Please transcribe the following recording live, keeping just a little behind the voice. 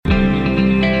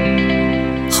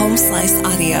Home Slice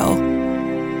Audio.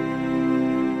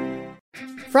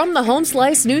 From the Home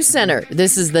Slice News Center,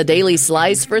 this is the Daily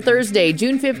Slice for Thursday,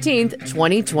 June 15th,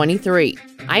 2023.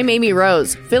 I'm Amy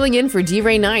Rose, filling in for D.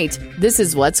 Ray Knight. This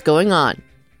is what's going on.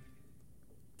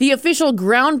 The official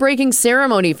groundbreaking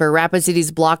ceremony for Rapid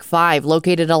City's Block 5,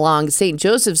 located along St.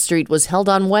 Joseph Street, was held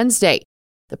on Wednesday.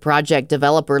 The project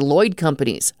developer Lloyd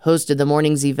Companies hosted the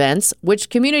morning's events, which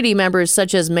community members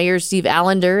such as Mayor Steve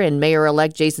Allender and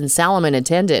Mayor-elect Jason Salomon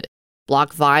attended.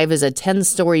 Block 5 is a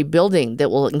 10-story building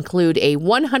that will include a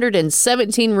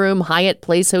 117-room Hyatt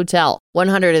Place hotel,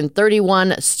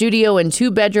 131 studio and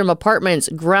two-bedroom apartments,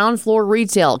 ground floor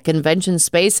retail, convention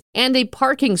space, and a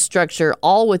parking structure,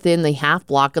 all within the half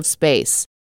block of space.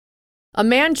 A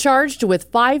man charged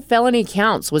with 5 felony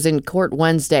counts was in court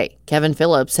Wednesday. Kevin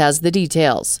Phillips has the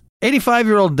details.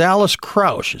 85-year-old Dallas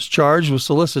Crouch is charged with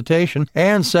solicitation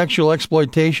and sexual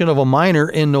exploitation of a minor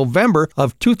in November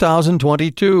of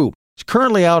 2022. He's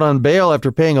currently out on bail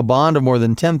after paying a bond of more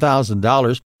than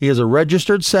 $10,000. He is a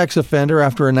registered sex offender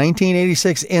after a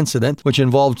 1986 incident which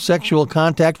involved sexual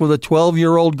contact with a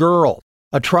 12-year-old girl.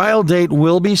 A trial date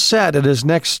will be set at his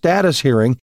next status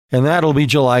hearing, and that'll be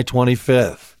July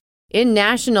 25th. In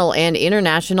national and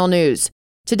international news,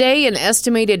 today an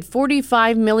estimated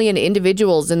 45 million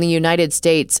individuals in the United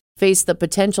States face the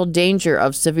potential danger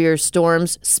of severe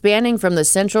storms spanning from the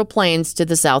Central Plains to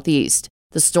the southeast.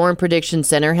 The Storm Prediction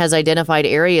Center has identified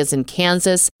areas in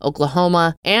Kansas,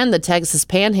 Oklahoma, and the Texas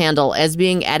Panhandle as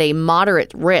being at a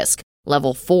moderate risk,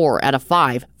 level 4 out of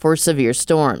 5 for severe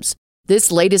storms.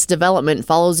 This latest development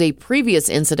follows a previous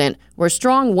incident where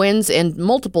strong winds and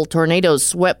multiple tornadoes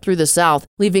swept through the South,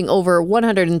 leaving over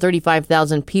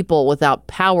 135,000 people without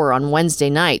power on Wednesday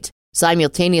night.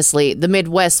 Simultaneously, the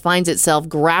Midwest finds itself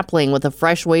grappling with a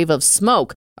fresh wave of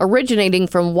smoke originating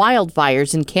from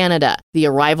wildfires in Canada. The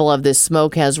arrival of this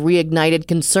smoke has reignited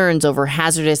concerns over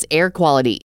hazardous air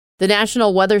quality. The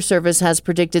National Weather Service has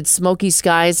predicted smoky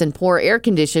skies and poor air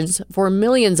conditions for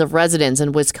millions of residents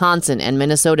in Wisconsin and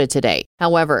Minnesota today.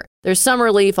 However, there's some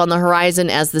relief on the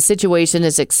horizon as the situation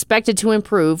is expected to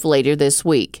improve later this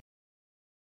week.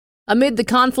 Amid the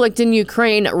conflict in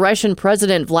Ukraine, Russian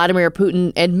President Vladimir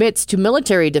Putin admits to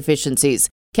military deficiencies.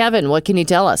 Kevin, what can you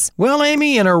tell us? Well,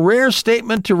 Amy, in a rare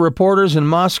statement to reporters in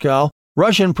Moscow,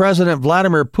 Russian President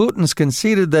Vladimir Putin's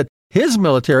conceded that his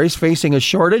military is facing a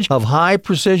shortage of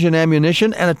high-precision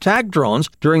ammunition and attack drones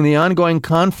during the ongoing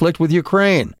conflict with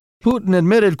Ukraine. Putin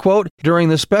admitted, quote, "During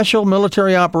the special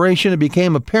military operation, it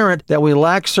became apparent that we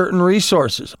lack certain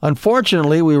resources.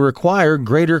 Unfortunately, we require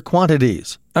greater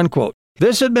quantities," unquote.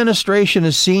 This administration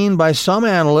is seen by some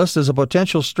analysts as a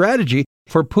potential strategy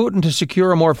for Putin to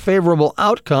secure a more favorable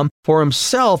outcome for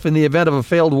himself in the event of a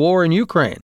failed war in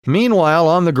Ukraine. Meanwhile,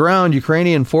 on the ground,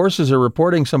 Ukrainian forces are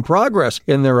reporting some progress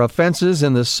in their offenses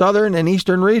in the southern and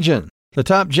eastern region. The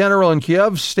top general in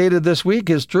Kyiv stated this week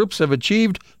his troops have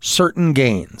achieved certain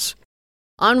gains.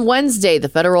 On Wednesday, the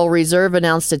Federal Reserve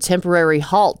announced a temporary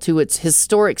halt to its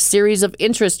historic series of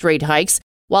interest rate hikes,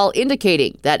 while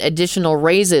indicating that additional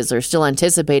raises are still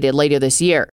anticipated later this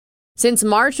year. Since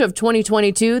March of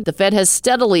 2022, the Fed has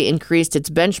steadily increased its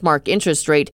benchmark interest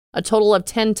rate a total of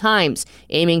 10 times,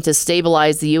 aiming to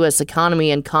stabilize the U.S.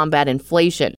 economy and combat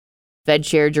inflation. Fed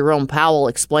Chair Jerome Powell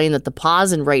explained that the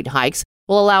pause in rate hikes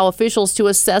will allow officials to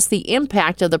assess the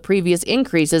impact of the previous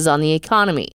increases on the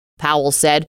economy. Powell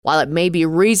said, while it may be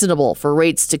reasonable for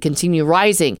rates to continue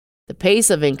rising, the pace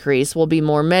of increase will be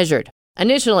more measured.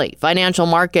 Initially, financial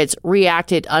markets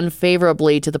reacted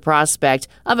unfavorably to the prospect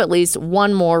of at least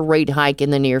one more rate hike in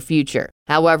the near future.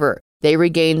 However, they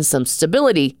regained some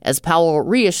stability as Powell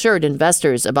reassured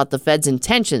investors about the Fed's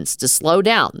intentions to slow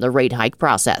down the rate hike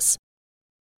process.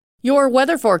 Your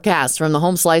weather forecast from the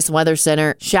Home Slice Weather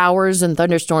Center. Showers and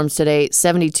thunderstorms today,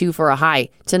 72 for a high.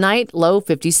 Tonight, low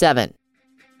 57.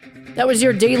 That was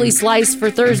your Daily Slice for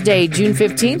Thursday, June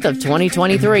 15th of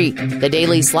 2023. The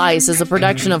Daily Slice is a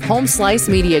production of Home Slice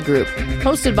Media Group,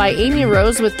 hosted by Amy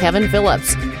Rose with Kevin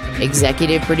Phillips.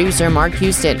 Executive producer Mark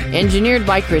Houston, engineered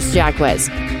by Chris Jacquez.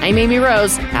 I'm Amy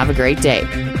Rose. Have a great day.